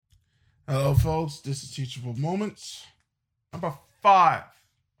Hello, folks. This is Teachable Moments. Number 5.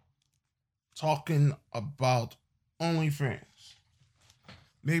 Talking about OnlyFans.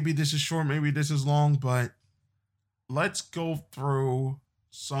 Maybe this is short, maybe this is long, but let's go through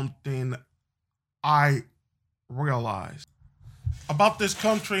something I realized about this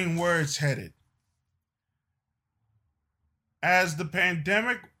country and where it's headed. As the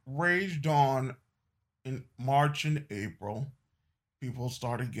pandemic raged on in March and April, people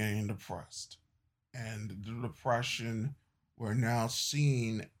started getting depressed. And the depression we're now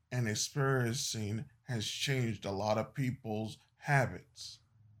seeing and experiencing has changed a lot of people's habits.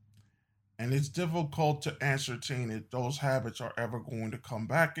 And it's difficult to ascertain if those habits are ever going to come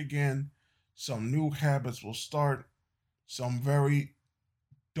back again. Some new habits will start. Some very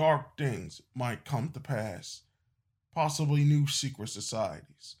dark things might come to pass. Possibly new secret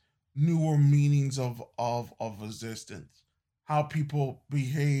societies, newer meanings of existence, how people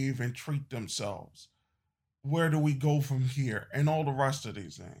behave and treat themselves. Where do we go from here? And all the rest of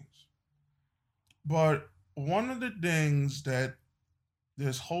these things. But one of the things that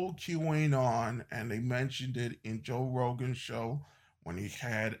this whole QA on, and they mentioned it in Joe Rogan's show when he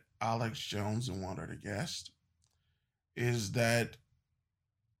had Alex Jones and one of the guests, is that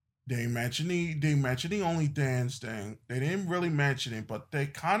they mentioned the OnlyFans thing. They didn't really mention it, but they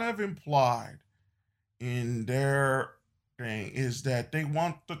kind of implied in their thing is that they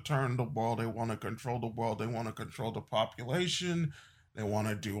want to turn the world, they want to control the world, they want to control the population, they want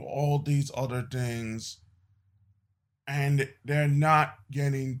to do all these other things, and they're not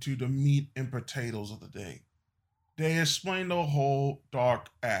getting to the meat and potatoes of the thing. They explain the whole dark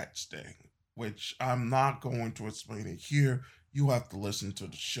acts thing, which I'm not going to explain it here. You have to listen to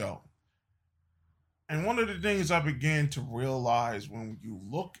the show. And one of the things I began to realize when you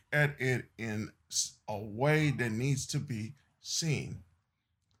look at it in a way that needs to be seen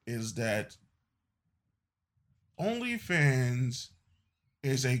is that OnlyFans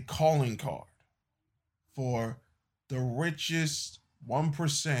is a calling card for the richest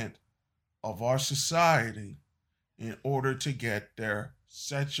 1% of our society in order to get their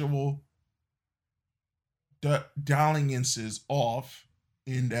sexual dalliances off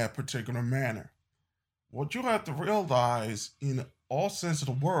in that particular manner. What you have to realize in all sense of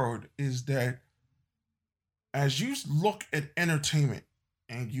the word is that as you look at entertainment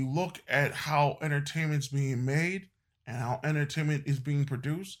and you look at how entertainment's being made and how entertainment is being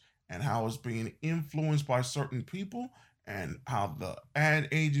produced and how it's being influenced by certain people and how the ad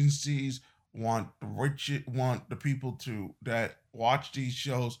agencies want the people to that watch these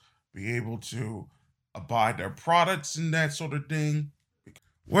shows be able to buy their products and that sort of thing.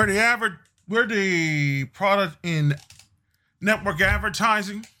 We're the product in network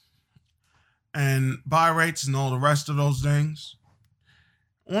advertising and buy rates and all the rest of those things.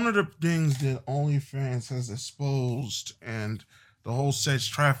 One of the things that OnlyFans has exposed and the whole sex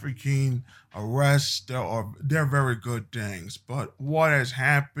trafficking arrests, they're very good things. But what has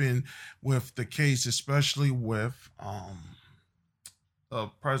happened with the case, especially with the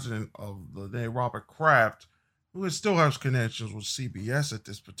president of the day, Robert Kraft, who still has connections with CBS at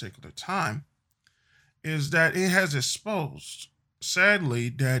this particular time, is that it has exposed, sadly,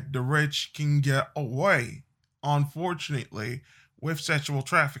 that the rich can get away, unfortunately, with sexual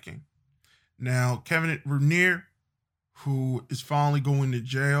trafficking. Now, Kevin Renier, who is finally going to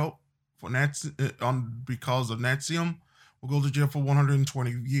jail for because of NXIVM, will go to jail for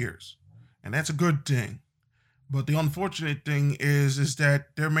 120 years. And that's a good thing. But the unfortunate thing is that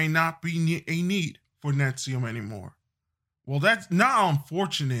there may not be a need for NXIVM anymore. Well, that's not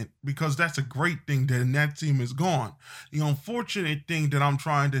unfortunate because that's a great thing that NXIVM is gone. The unfortunate thing that I'm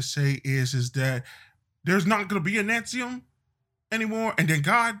trying to say is that there's not going to be a NXIVM anymore, and thank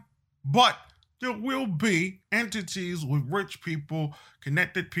God, but there will be entities with rich people,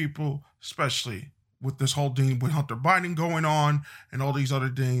 connected people, especially with this whole thing with Hunter Biden going on and all these other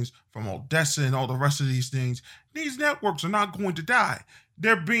things from Odessa and all the rest of these things. These networks are not going to die.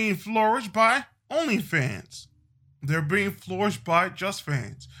 They're being flourished by OnlyFans. They're being flourished by Just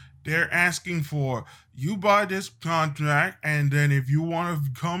Fans. They're asking for you buy this contract, and then if you want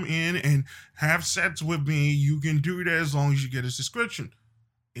to come in and have sex with me, you can do that as long as you get a subscription.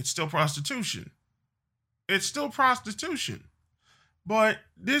 It's still prostitution. It's still prostitution. But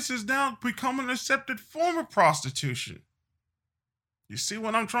this is now becoming an accepted form of prostitution. You see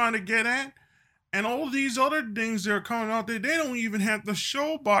what I'm trying to get at? And all these other things that are coming out there, they don't even have to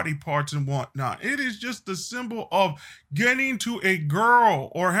show body parts and whatnot. It is just the symbol of getting to a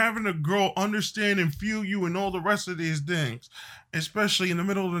girl or having a girl understand and feel you and all the rest of these things, especially in the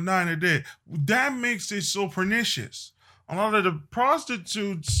middle of the night or day. That makes it so pernicious. A lot of the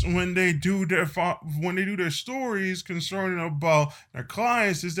prostitutes, when they do their stories concerning about their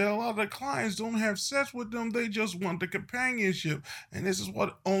clients, is that a lot of the clients don't have sex with them. They just want the companionship, and this is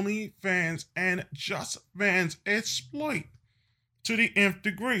what OnlyFans and Just Fans exploit to the nth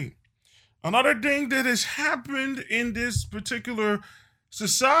degree. Another thing that has happened in this particular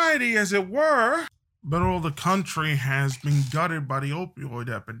society, as it were, but all the country has been gutted by the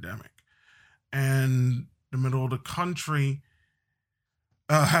opioid epidemic. And the middle of the country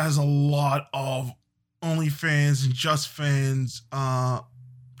has a lot of OnlyFans and Just Fans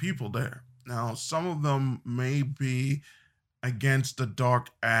people there. Now, some of them may be against the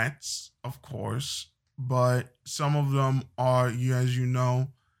dark acts, of course, but some of them are, as you know,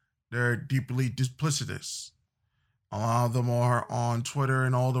 they're deeply duplicitous. A lot of them are on Twitter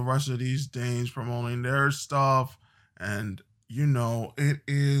and all the rest of these things promoting their stuff, and it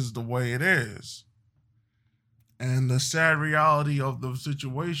is the way it is. And the sad reality of the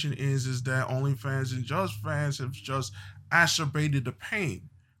situation is that OnlyFans and Just Fans have just exacerbated the pain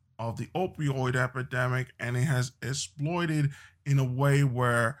of the opioid epidemic, and it has exploited in a way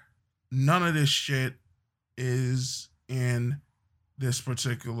where none of this shit is in this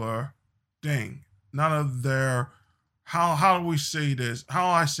particular thing. None of their how do we say this? How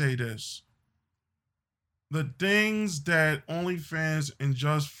I say this? The things that OnlyFans and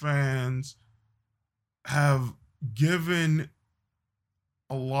Just Fans have given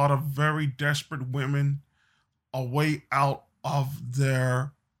a lot of very desperate women a way out of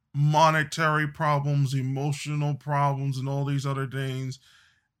their monetary problems, emotional problems, and all these other things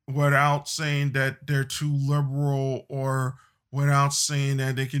without saying that they're too liberal or without saying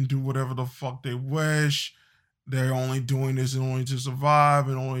that they can do whatever the fuck they wish. They're only doing this and only to survive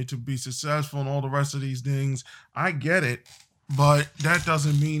and only to be successful and all the rest of these things. I get it, but that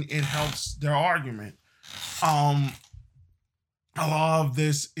doesn't mean it helps their argument. A lot of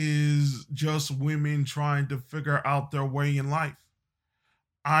this is just women trying to figure out their way in life.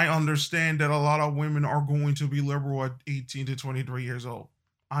 I understand that a lot of women are going to be liberal at 18 to 23 years old.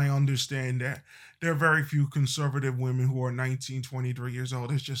 I understand that. There are very few conservative women who are 19, 23 years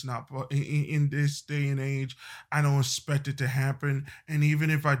old. It's just not, in this day and age, I don't expect it to happen. And even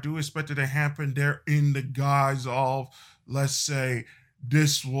if I do expect it to happen, they're in the guise of, let's say,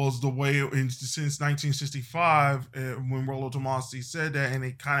 this was the way since 1965 when Rollo Tomassi said that, and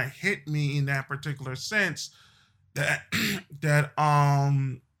it kind of hit me in that particular sense that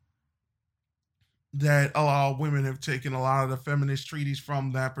that a lot of women have taken a lot of the feminist treaties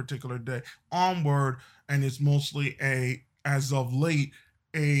from that particular day onward, and it's mostly as of late,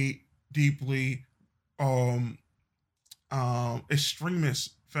 a deeply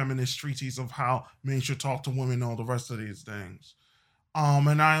extremist feminist treaties of how men should talk to women and all the rest of these things.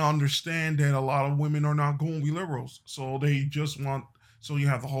 And I understand that a lot of women are not going to be liberals. So they just want, so you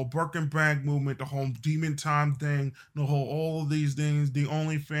have the whole Birkin bag movement, the whole demon time thing, all of these things, the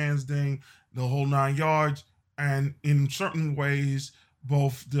OnlyFans thing, the whole 9 yards. And in certain ways,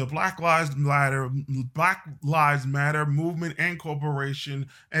 both the Black Lives Matter movement and corporation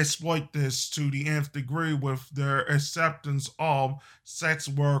exploit this to the nth degree with their acceptance of sex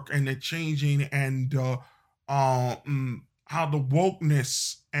work and the changing and how the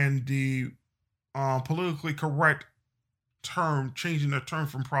wokeness and the politically correct term, changing the term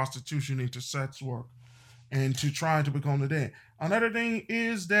from prostitution into sex work and to trying to become the day. Another thing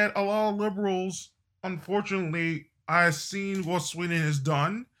is that a lot of liberals, unfortunately, I've seen what Sweden has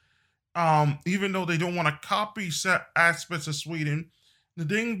done, even though they don't want to copy set aspects of Sweden. The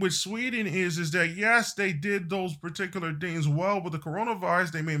thing with Sweden is that yes, they did those particular things well with the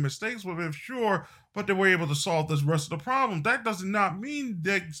coronavirus. They made mistakes with it, sure, but they were able to solve the rest of the problem. That does not mean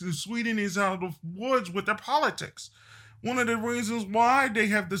that Sweden is out of the woods with their politics. One of the reasons why they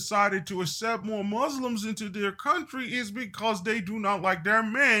have decided to accept more Muslims into their country is because they do not like their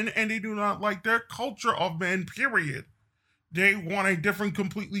men and they do not like their culture of men, period. They want a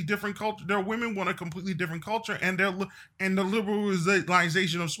completely different culture. Their women want a completely different culture, and the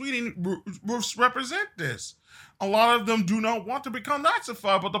liberalization of Sweden represent this. A lot of them do not want to become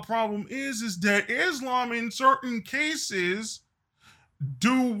Nazified, but the problem is that Islam, in certain cases,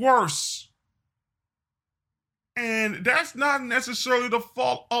 do worse. And that's not necessarily the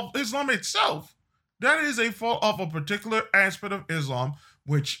fault of Islam itself. That is a fault of a particular aspect of Islam,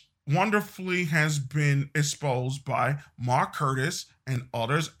 which wonderfully has been exposed by Mark Curtis and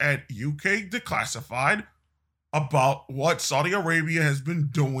others at UK Declassified about what Saudi Arabia has been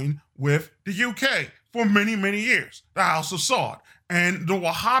doing with the UK for many, many years. The House of Saud and the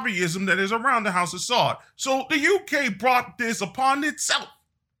Wahhabism that is around the House of Saud. So the UK brought this upon itself.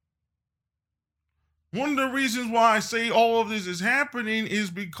 One of the reasons why I say all of this is happening is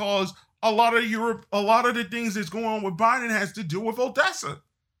because a lot of the things that's going on with Biden has to do with Odessa,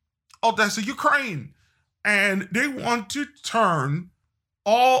 Ukraine. And they want to turn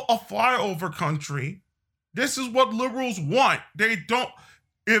all a flyover country. This is what liberals want. They don't,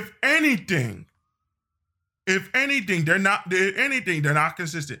 if anything, they're not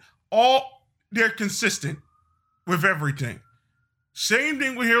consistent. They're consistent with everything. Same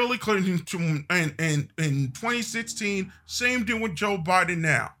thing with Hillary Clinton in 2016. Same thing with Joe Biden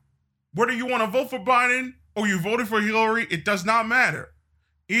now. Whether you want to vote for Biden or you voted for Hillary, it does not matter.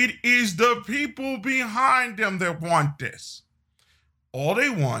 It is the people behind them that want this. All they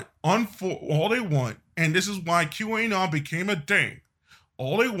want, and this is why QAnon became a thing.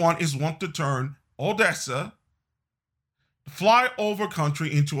 All they want to turn Odessa, flyover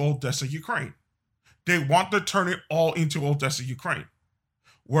country, into Odessa, Ukraine. They want to turn it all into Odessa, Ukraine,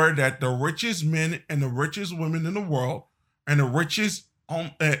 where that the richest men and the richest women in the world and the richest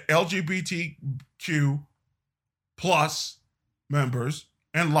LGBTQ plus members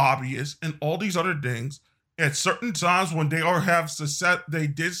and lobbyists and all these other things, at certain times when they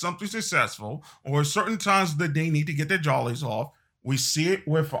did something successful, or certain times that they need to get their jollies off. We see it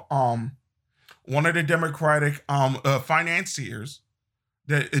with one of the Democratic financiers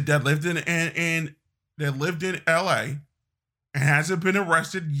that lived in LA and hasn't been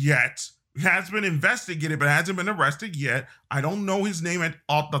arrested yet. Has been investigated, but hasn't been arrested yet. I don't know his name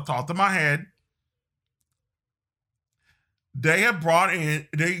off the top of my head. They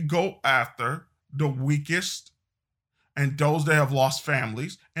go after the weakest and those that have lost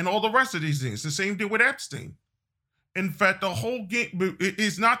families and all the rest of these things. The same thing with Epstein. In fact, the whole game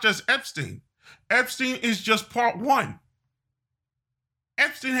is not just Epstein. Epstein is just part one.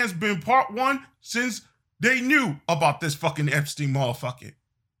 Epstein has been part one since they knew about this fucking Epstein motherfucker.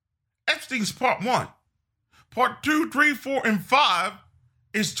 Epstein's part one. Part 2, 3, 4, and 5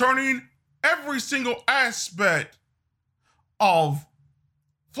 is turning every single aspect of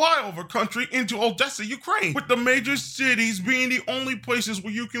flyover country into Odessa, Ukraine, with the major cities being the only places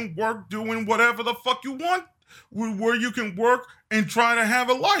where you can work doing whatever the fuck you want, where you can work and try to have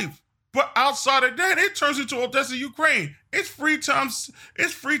a life. But outside of that, it turns into Odessa, Ukraine. It's free time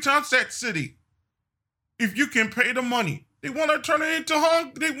set city. If you can pay the money. They want to turn it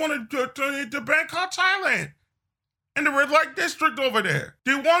into Bangkok, Thailand. And the red light district over there.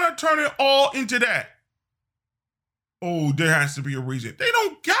 They want to turn it all into that. Oh, there has to be a reason. They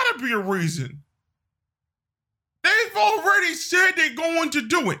don't gotta be a reason. They've already said they're going to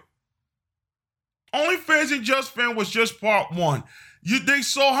do it. OnlyFans and Just Fan was just part one. They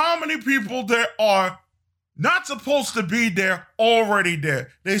saw how many people there are not supposed to be there, already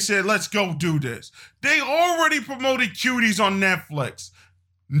there. They said, let's go do this. They already promoted Cuties on Netflix.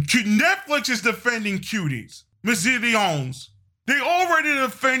 Netflix is defending Cuties. Miss Leon's. They already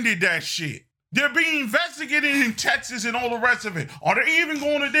defended that shit. They're being investigated in Texas and all the rest of it. Are they even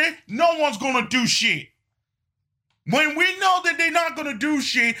going to there? No one's going to do shit. When we know that they're not going to do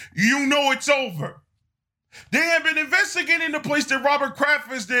shit, you know it's over. They have been investigating the place that Robert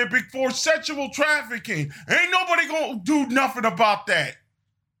Kraft is there for sexual trafficking. Ain't nobody going to do nothing about that.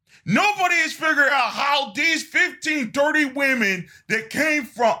 Nobody has figured out how these 15, 30 women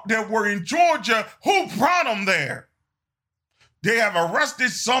that were in Georgia, who brought them there. They have arrested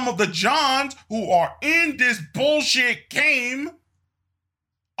some of the Johns who are in this bullshit game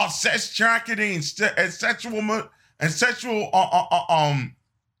of sex trafficking and sex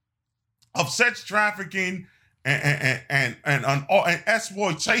trafficking and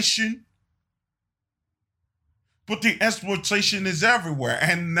exploitation. But the exploitation is everywhere,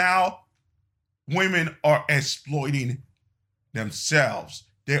 and now women are exploiting themselves.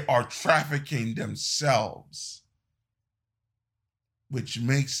 They are trafficking themselves, which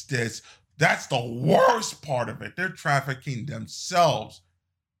makes that's the worst part of it. They're trafficking themselves.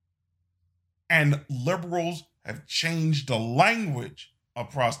 And liberals have changed the language of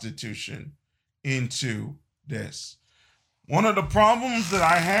prostitution into this. One of the problems that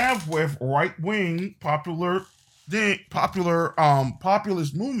I have with right-wing populist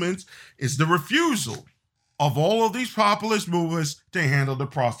movements is the refusal of all of these populist movements to handle the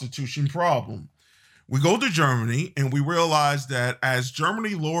prostitution problem. We go to Germany and we realize that as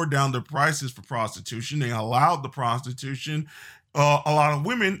Germany lowered down the prices for prostitution, they allowed the prostitution, a lot of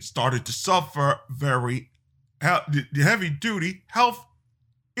women started to suffer very heavy-duty health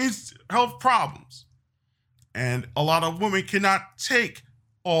problems. And a lot of women cannot take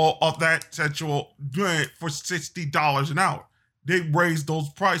all of that sexual for $60 an hour. They raised those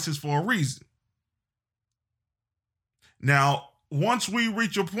prices for a reason. Now, once we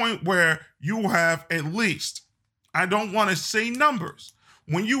reach a point where you have at least, I don't want to say numbers,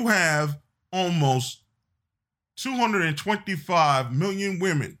 when you have almost 225 million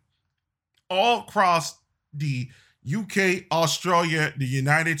women all across the UK, Australia, the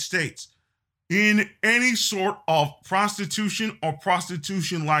United States, in any sort of prostitution or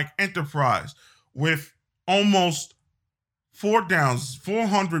prostitution-like enterprise, with almost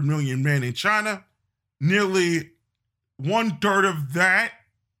 400 million men in China, nearly 1/3 of that,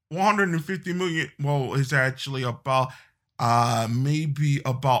 150 million, well, it's actually about maybe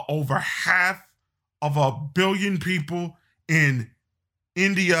about over half of 1 billion people in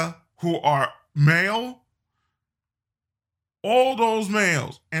India who are male. All those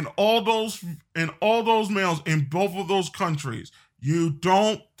males and all those males in both of those countries, you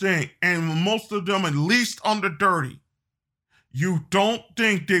don't think, and most of them at least under 30, you don't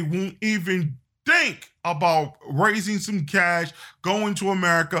think they won't even think about raising some cash, going to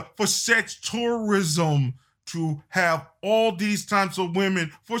America for sex tourism, to have all these types of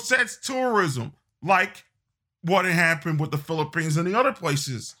women for sex tourism, like what had happened with the Philippines and the other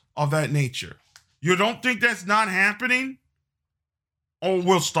places of that nature. You don't think that's not happening? Or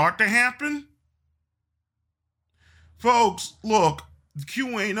will start to happen? Folks, look,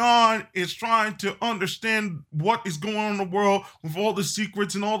 QAnon is trying to understand what is going on in the world with all the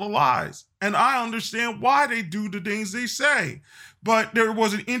secrets and all the lies. And I understand why they do the things they say. But there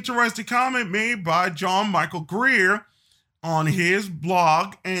was an interesting comment made by John Michael Greer on his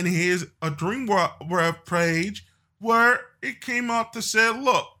blog and his Dreamweb page, where it came out to say,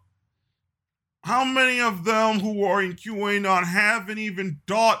 look, how many of them who are in QAnon haven't even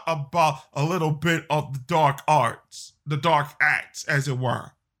thought about a little bit of the dark arts, the dark acts, as it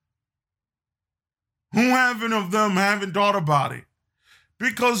were? Who haven't thought about it?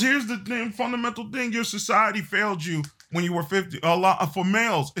 Because here's the fundamental thing: your society failed you when you were 50. A lot for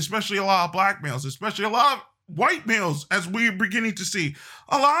males, especially a lot of black males, especially a lot of white males, as we're beginning to see.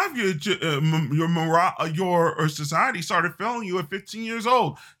 A lot of your society started failing you at 15 years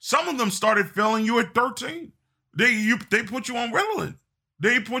old. Some of them started failing you at 13. They put you on Ritalin.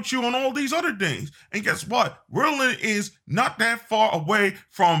 They put you on all these other things. And guess what? Ritalin is not that far away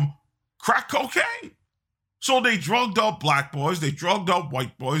from crack cocaine. So they drugged up black boys, they drugged up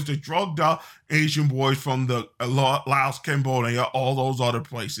white boys, they drugged up Asian boys from the Laos, Cambodia, all those other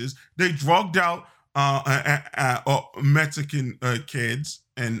places. They drugged out Mexican kids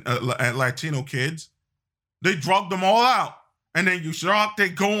and Latino kids. They drugged them all out. And then they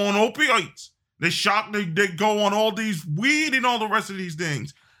go on opioids. They go on all these weed and all the rest of these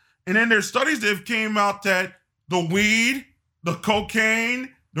things. And then there's studies that have came out that the weed, the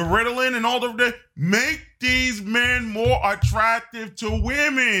cocaine, the Ritalin, and all of that make these men more attractive to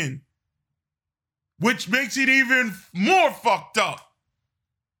women, which makes it even more fucked up.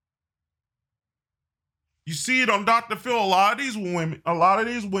 You see it on Dr. Phil. A lot of these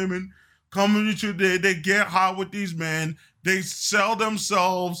women come into they get high with these men. They sell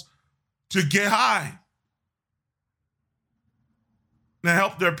themselves to get high. They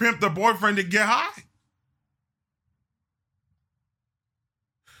help their boyfriend to get high.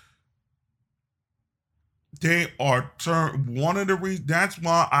 They are one of the reasons. That's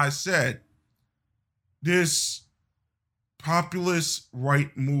why I said this populist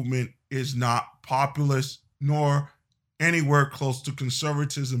right movement is not populist nor anywhere close to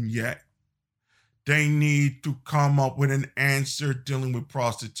conservatism yet. They need to come up with an answer dealing with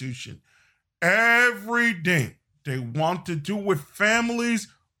prostitution. Everything they want to do with families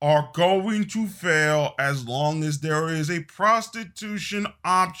are going to fail as long as there is a prostitution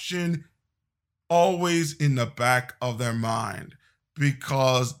option always in the back of their mind.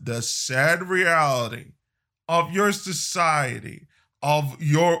 Because the sad reality of your society, of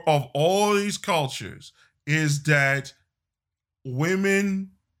all these cultures, is that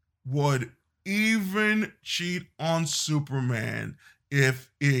women would even cheat on Superman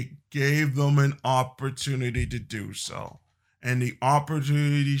if it gave them an opportunity to do so. And the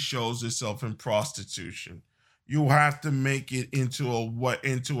opportunity shows itself in prostitution. You have to make it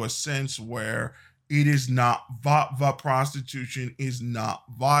into a sense where it is not prostitution is not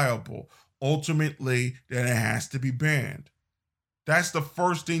viable. Ultimately, then it has to be banned. That's the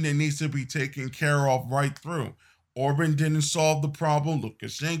first thing that needs to be taken care of right through. Orban didn't solve the problem.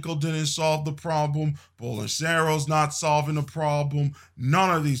 Lukashenko didn't solve the problem. Bolsonaro's not solving the problem.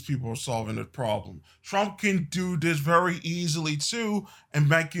 None of these people are solving the problem. Trump can do this very easily too, and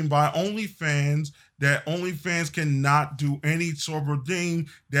making by OnlyFans that OnlyFans cannot do any sort of thing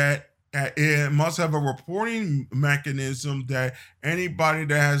that it must have a reporting mechanism that anybody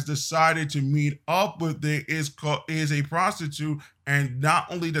that has decided to meet up with it is a prostitute, and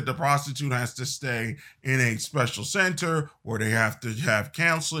not only that the prostitute has to stay in a special center where they have to have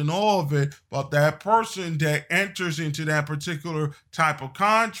counseling, all of it, but that person that enters into that particular type of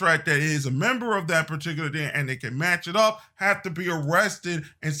contract that is a member of that particular thing and they can match it up have to be arrested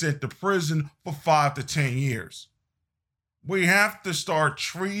and sent to prison for 5 to 10 years. We have to start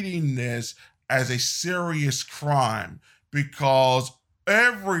treating this as a serious crime, because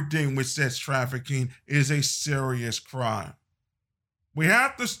everything with sex trafficking is a serious crime. We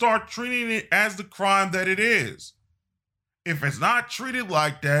have to start treating it as the crime that it is. If it's not treated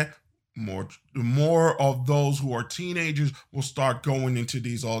like that, more of those who are teenagers will start going into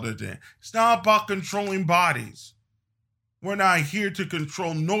these other things. It's not about controlling bodies. We're not here to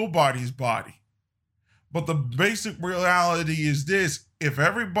control nobody's body. But the basic reality is this: if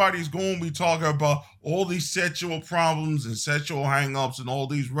everybody's going to be talking about all these sexual problems and sexual hangups and all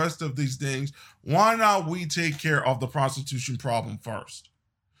these rest of these things, why not we take care of the prostitution problem first?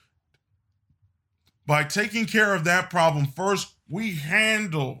 By taking care of that problem first, we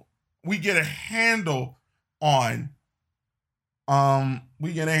get a handle on the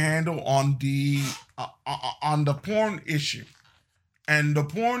porn issue. And the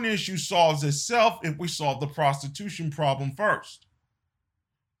porn issue solves itself if we solve the prostitution problem first.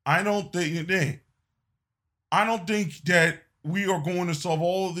 I don't think that we are going to solve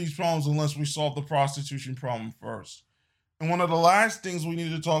all of these problems unless we solve the prostitution problem first. And one of the last things we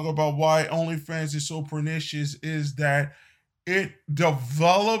need to talk about why OnlyFans is so pernicious is that it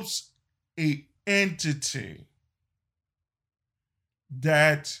develops an entity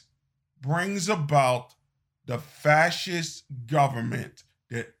that brings about the fascist government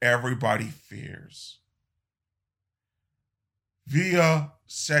that everybody fears via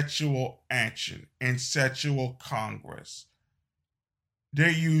sexual action and sexual congress. They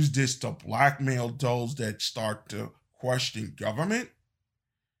use this to blackmail those that start to question government.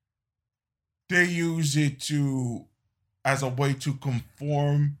 They use it as a way to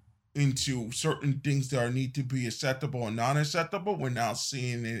conform into certain things that need to be acceptable and non-acceptable. We're now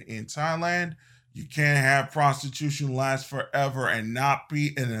seeing it in Thailand. You can't have prostitution last forever and not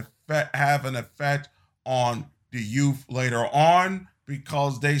have an effect on the youth later on,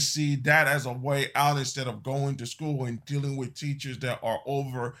 because they see that as a way out instead of going to school and dealing with teachers that are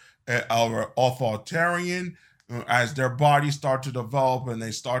authoritarian. As their bodies start to develop and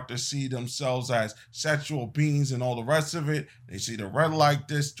they start to see themselves as sexual beings and all the rest of it, they see the red light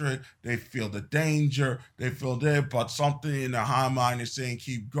district, they feel the danger, they feel that, but something in their high mind is saying,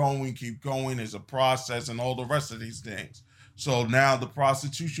 keep going, is a process and all the rest of these things. So now the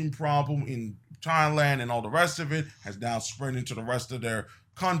prostitution problem in Thailand and all the rest of it has now spread into the rest of their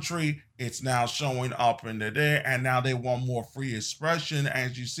country. It's now showing up in there, and now they want more free expression,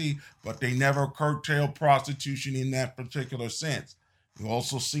 as you see, but they never curtail prostitution in that particular sense. We've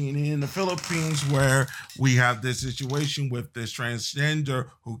also seen it in the Philippines, where we have this situation with this transgender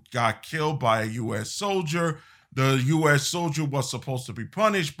who got killed by a U.S. soldier. The U.S. soldier was supposed to be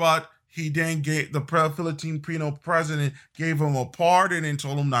punished, but he then gave the Filipino president gave him a pardon and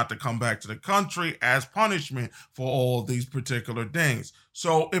told him not to come back to the country as punishment for all these particular things.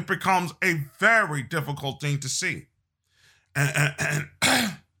 So it becomes a very difficult thing to see. And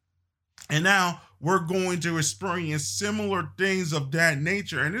now we're going to experience similar things of that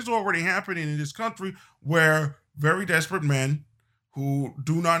nature. And it's already happening in this country, where very desperate men who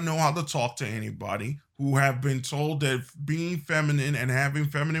do not know how to talk to anybody, who have been told that being feminine and having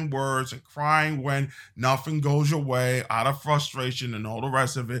feminine words and crying when nothing goes your way out of frustration and all the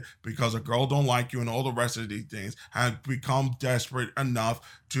rest of it, because a girl don't like you and all the rest of these things, have become desperate enough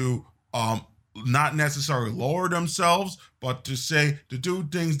to not necessarily lower themselves, but to do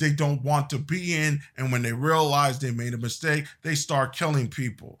things they don't want to be in. And when they realize they made a mistake, they start killing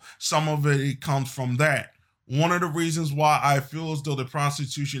people. Some of it comes from that. One of the reasons why I feel as though the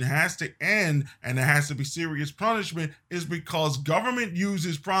prostitution has to end and there has to be serious punishment is because government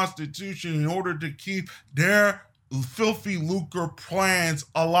uses prostitution in order to keep their filthy lucre plans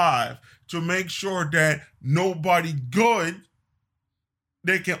alive, to make sure that nobody good.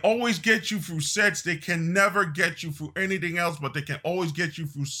 They can always get you through sex. They can never get you through anything else, but they can always get you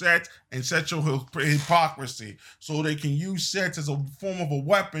through sex and sexual hypocrisy. So they can use sex as a form of a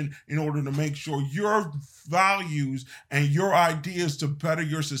weapon in order to make sure your values and your ideas to better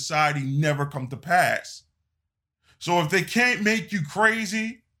your society never come to pass. So if they can't make you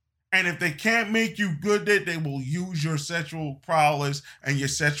crazy, and if they can't make you good, they will use your sexual prowess and your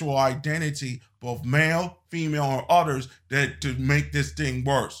sexual identity, both male, female, or others, to make this thing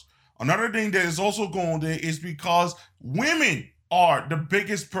worse. Another thing that is also going there is because women are the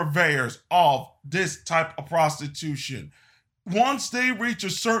biggest purveyors of this type of prostitution. Once they reach a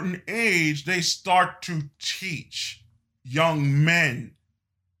certain age, they start to teach young men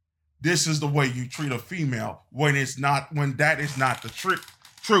this is the way you treat a female when that is not the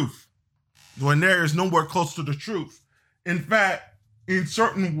truth. When there is nowhere close to the truth. In fact, in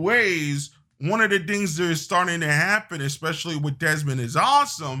certain ways, one of the things that is starting to happen, especially with Desmond is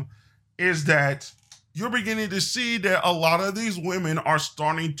Awesome, is that you're beginning to see that a lot of these women are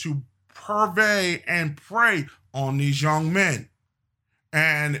starting to purvey and prey on these young men.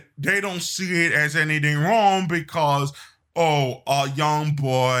 And they don't see it as anything wrong because, oh, a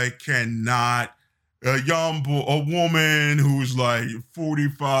woman who's like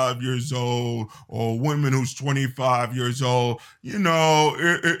 45 years old or a woman who's 25 years old,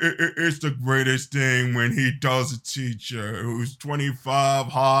 it's the greatest thing when he does a teacher who's 25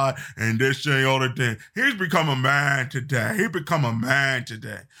 hot and this and all the thing. He's become a man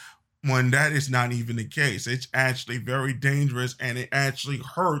today. When that is not even the case. It's actually very dangerous and it actually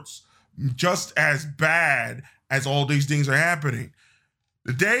hurts just as bad as all these things are happening.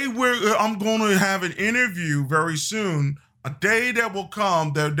 The day where I'm going to have an interview very soon, a day that will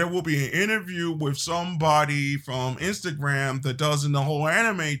come, that there will be an interview with somebody from Instagram that does in the whole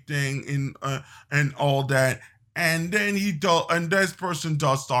anime thing and all that. And then this person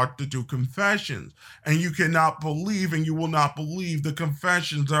does start to do confessions. And you cannot believe, and you will not believe the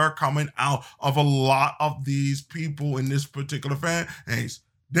confessions that are coming out of a lot of these people in this particular fan base.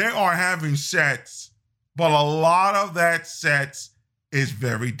 They are having sex, but a lot of that sex is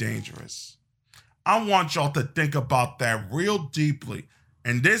very dangerous. I want y'all to think about that real deeply.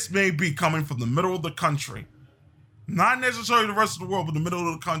 And this may be coming from the middle of the country. Not necessarily the rest of the world, but the middle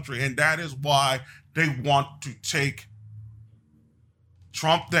of the country. And that is why they want to take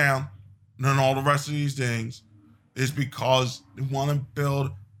Trump down and all the rest of these things, is because they want to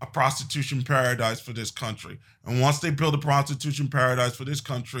build a prostitution paradise for this country. And once they build a prostitution paradise for this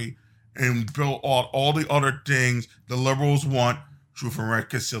country and build all the other things the liberals want, truth and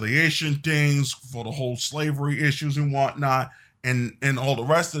reconciliation things for the whole slavery issues and whatnot, and all the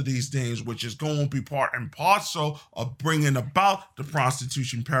rest of these things, which is going to be part and parcel of bringing about the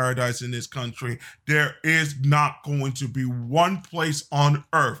prostitution paradise in this country, there is not going to be one place on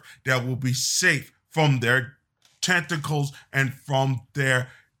earth that will be safe from their tentacles and from their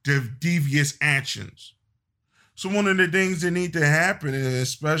devious actions. So one of the things that need to happen,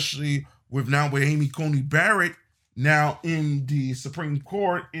 especially with Amy Coney Barrett now in the Supreme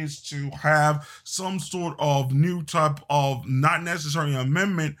Court, is to have some sort of new type of, not necessarily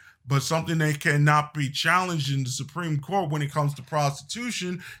amendment, but something that cannot be challenged in the Supreme Court when it comes to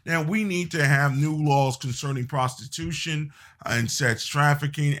prostitution. Now we need to have new laws concerning prostitution and sex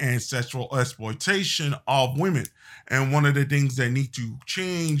trafficking and sexual exploitation of women. And one of the things that need to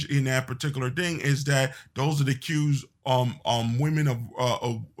change in that particular thing is that those that accuse women of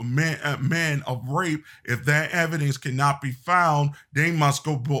men of rape, if that evidence cannot be found, they must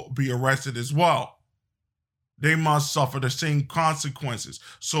be arrested as well. They must suffer the same consequences.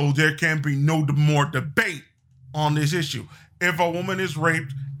 So there can be no more debate on this issue. If a woman is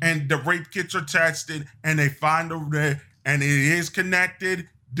raped and the rape kits are tested and they find her and it is connected,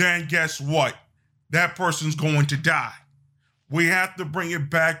 then guess what? That person's going to die. We have to bring it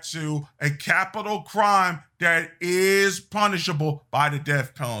back to a capital crime that is punishable by the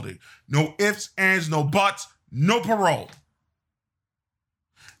death penalty. No ifs, ands, no buts, no parole.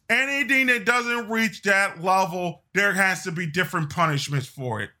 Anything that doesn't reach that level, there has to be different punishments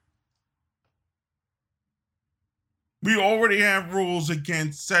for it. We already have rules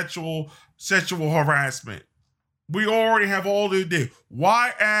against sexual harassment. We already have all the things.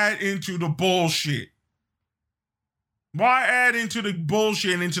 Why add into the bullshit? Why add into the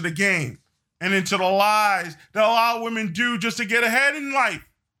bullshit and into the game and into the lies that a lot of women do just to get ahead in life?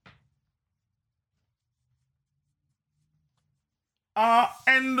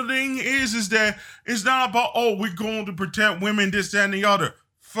 And the thing is that it's not about, we're going to protect women, this, that, and the other.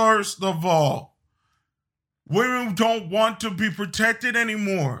 First of all, women don't want to be protected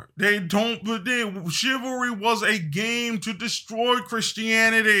anymore. Chivalry was a game to destroy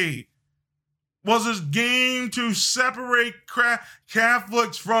Christianity. Was a game to separate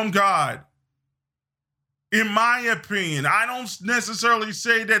Catholics from God. In my opinion, I don't necessarily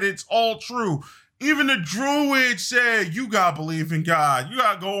say that it's all true. Even the Druids said, you gotta believe in God. You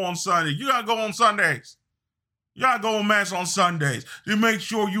gotta go on Sunday. You gotta go on Sundays. You gotta go on Mass on Sundays to make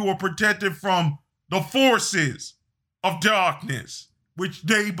sure you are protected from the forces of darkness, which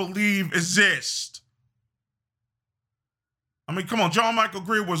they believe exist. I mean, come on, John Michael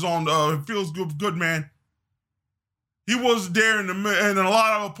Greer was on Feels Good Man. He was there in a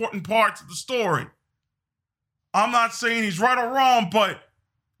lot of important parts of the story. I'm not saying he's right or wrong, but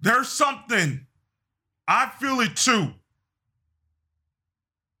there's something. I feel it too.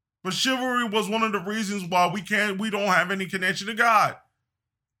 But chivalry was one of the reasons why we don't have any connection to God.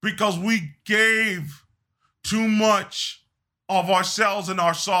 Because we gave too much of ourselves and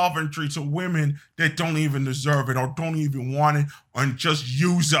our sovereignty to women that don't even deserve it or don't even want it and just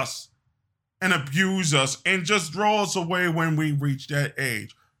use us and abuse us and just throw us away when we reach that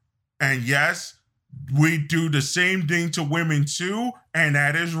age. And yes, we do the same thing to women too, and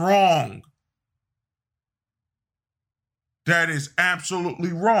that is wrong. That is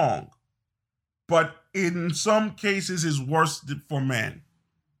absolutely wrong. But in some cases, it's worse for men.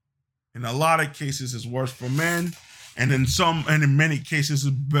 In a lot of cases, it's worse for men. And in many cases,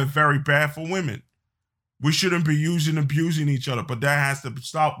 it's very bad for women. We shouldn't be abusing each other, but that has to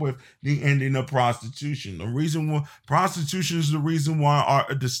stop with the ending of prostitution. The reason why prostitution is the reason why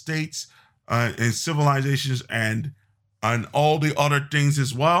the states and civilizations and all the other things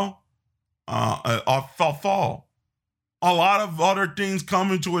as well fall. A lot of other things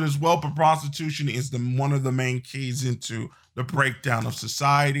come into it as well, but prostitution is one of the main keys into the breakdown of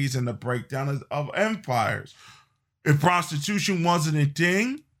societies and the breakdown of empires. If prostitution wasn't a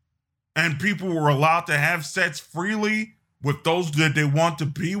thing and people were allowed to have sex freely with those that they want to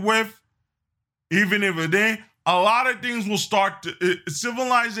be with, even if it didn't, a lot of things will start to,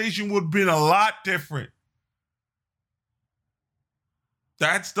 civilization would have been a lot different.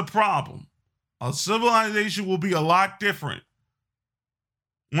 That's the problem. A civilization will be a lot different.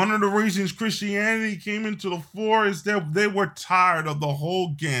 One of the reasons Christianity came into the fore is that they were tired of the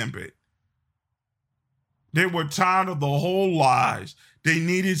whole gambit. They were tired of the whole lies. They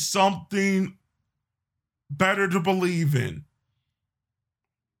needed something better to believe in.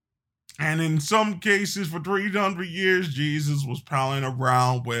 And in some cases, for 300 years, Jesus was palling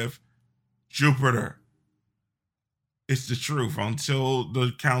around with Jupiter. It's the truth until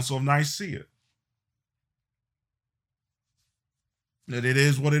the Council of Nicaea. That it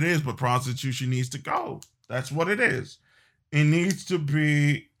is what it is, but prostitution needs to go. That's what it is. It needs to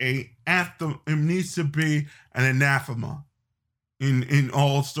be an anathema in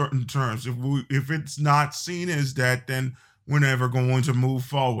all certain terms. If it's not seen as that, then we're never going to move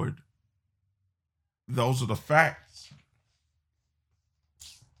forward. Those are the facts.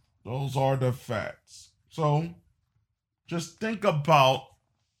 Those are the facts. So just think about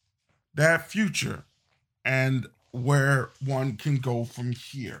that future and where one can go from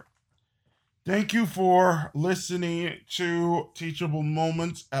here. Thank you for listening to Teachable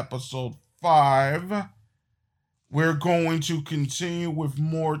Moments, episode 5. We're going to continue with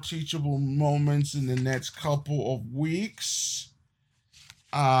more teachable moments in the next couple of weeks.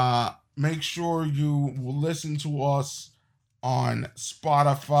 Make sure you will listen to us on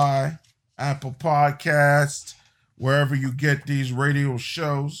Spotify, Apple Podcasts, wherever you get these radio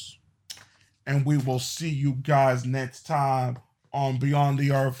shows. And we will see you guys next time on Beyond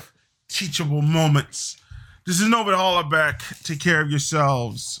the Earth Teachable Moments. This is Nova Hollaback. Take care of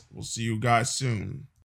yourselves. We'll see you guys soon.